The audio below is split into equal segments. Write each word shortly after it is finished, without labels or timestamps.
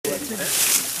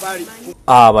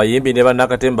Abayimbi ne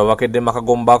bannakatemba bakedde maka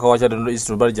gombaka wa Kyaddondo East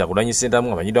Lubalija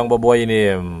kulanyisentamu abanyidwa Bobi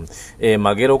Wine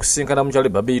magero okusinkana mukyalo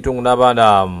Babi Itungu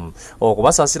n'abaana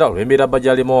okubasaasira olw'embeera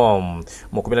bajalimu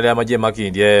mu kumira ly'amagye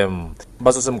Makindye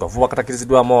basose mu kafuba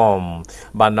katakirizidwamu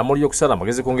bannamuli okusala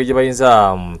amagezi ku ngeri gye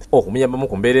bayinza okumuyambamu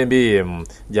ku mbeera embi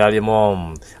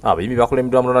gyalimu. Abayimbi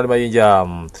bakulembeddwamu Ronald Mayinja,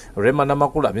 Rema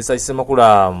Namakula, Mr.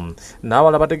 Isemakula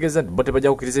n'abalala bategeeza nti bo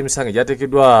tebajja kukkiriza emisango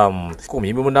egyateekeddwa ku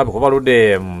muyimbi munnaabwe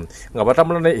kubaludde nga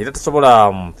batambula naye era tasobola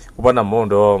kuba na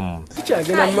mmondo.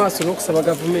 Tukyagenda mu maaso n'okusaba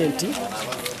gavumenti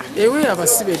ewe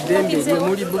abasibe eddembe lye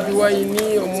muli Bobi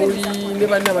Wine omuli ne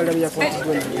banna abalala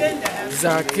yakwatiddwa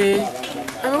zaake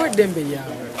abawa eddembe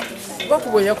lyabwe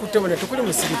bakuba yakutte bona tekuli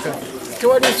musirikale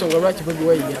tewali nsonga lwaki Bobi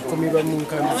Wine akomebwa mu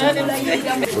nkambi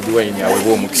z'abantu. Bobi Wine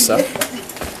aweebwa omukisa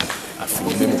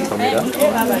afulume mu kamera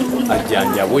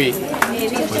ajjanjabwe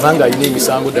kubanga alina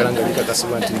emisango ddala nga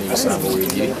bikakasibwa nti n'emisango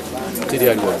weegiri teri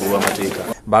ali waggulu w'amateeka.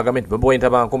 Bagambye nti Bobi Wine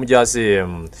tabanka omujaasi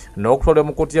n'okutwalibwa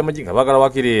mu kkooti y'amagye nga baagala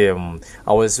wakiri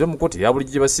awezebwe mu kkooti ya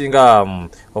bulijjo gye basinga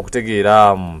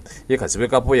okutegeera. Ye Kazibwe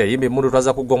Kapo yayimba emmundu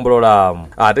twaza kugombolola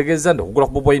ategeeza nti okugula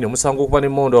ku Bobi Wine omusango okuba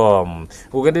n'emmundu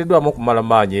gugendereddwamu okumala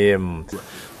maanyi.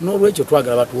 N'olwekyo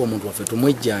twagala batuwa omuntu waffe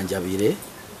tumwejjanjabire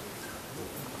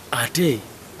ate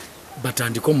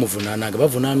batandika omuvunaana nga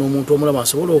bavunaana omuntu omulamu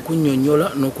asobola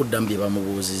okunnyonnyola n'okuddamu bye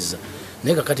bamubuuzizza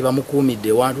naye kakati bamukuumidde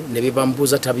ewantu ne bye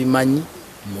bamubuuza tabimanyi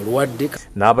mulwadde.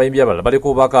 N'abayimbi abalala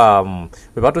baliko obubaka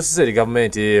bwe batuusiza eri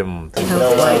gavumenti.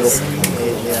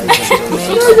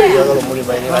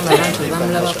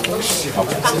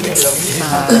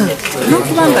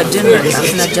 N'okubanga general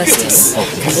afuna justice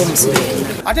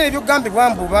ate ebyogambibwa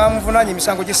mbu bamuvunaanya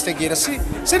emisango gye sitegeera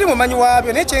siri mumanyi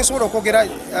waabyo naye kyensobola okwogera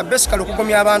basically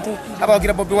okugomya abantu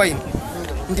abawagira Bobi Wine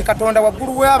nti Katonda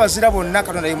waggulu w'abazira bonna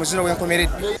Katonda ye muzira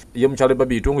w'enkomeredde. Ye mukyalo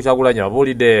Babi Itungu Kyagulanyi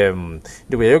abuulidde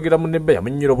nti bwe yayogera mu nnebbe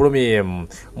yamunnyira obulumi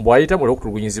bw'ayitamu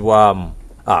olw'okutulugunyizibwa.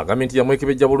 Agambye nti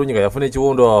yamwekebejja bulungi nga yafuna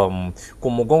ekiwundo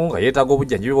ku mugongo nga yeetaaga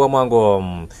obujjanjabi bw'amangu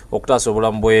okutaasa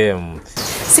obulamu bwe.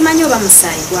 Simanyi oba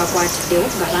musaayi gwakwatiddewo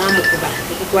nga baamukuba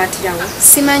okukwatirawo,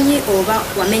 simanyi oba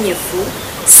wamenyefu,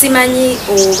 simanyi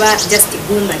oba just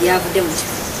gumba lyavudde mu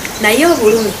kifo, naye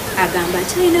obulumi agamba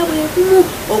nti alina bwegumu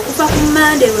okuva ku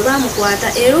Mande bwe baamukwata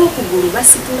era okugulu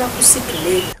basitula ku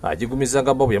situle. Agigumiza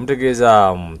nga Bobi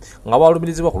yamutegeeza nga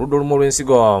bwalumirizibwa ku ludda olumu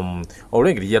olw'ensigo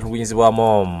olw'engeri gye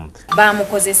yatulugunyizibbwamu.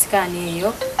 Baamukoze sikaani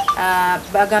eyo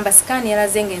bagamba sikaani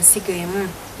yalaze ng'ensigo emu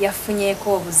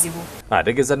yafunyeeko obuzibu.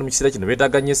 Ategeeza nti mu kiseera kino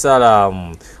beetaaga nnyo essaala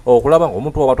okulaba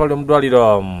ng'omuntu wabatwalire mu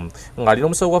ddwaliro ng'alina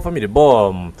omusawo gwa famire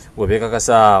bo gwe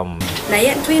beekakasa.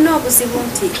 Naye tulina obuzibu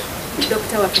nti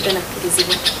dokita waffe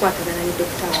tanakkirizibwa kukwatagana ne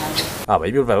dokita wange.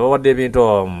 Abayimbi oluvannyuma bawadde ebintu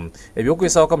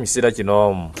eby'okwesawaka mu kiseera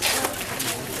kino.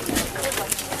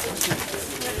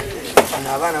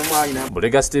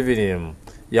 Bulega Steven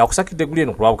yakusakidde eggulu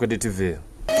eno ku lwa Bukedde TV.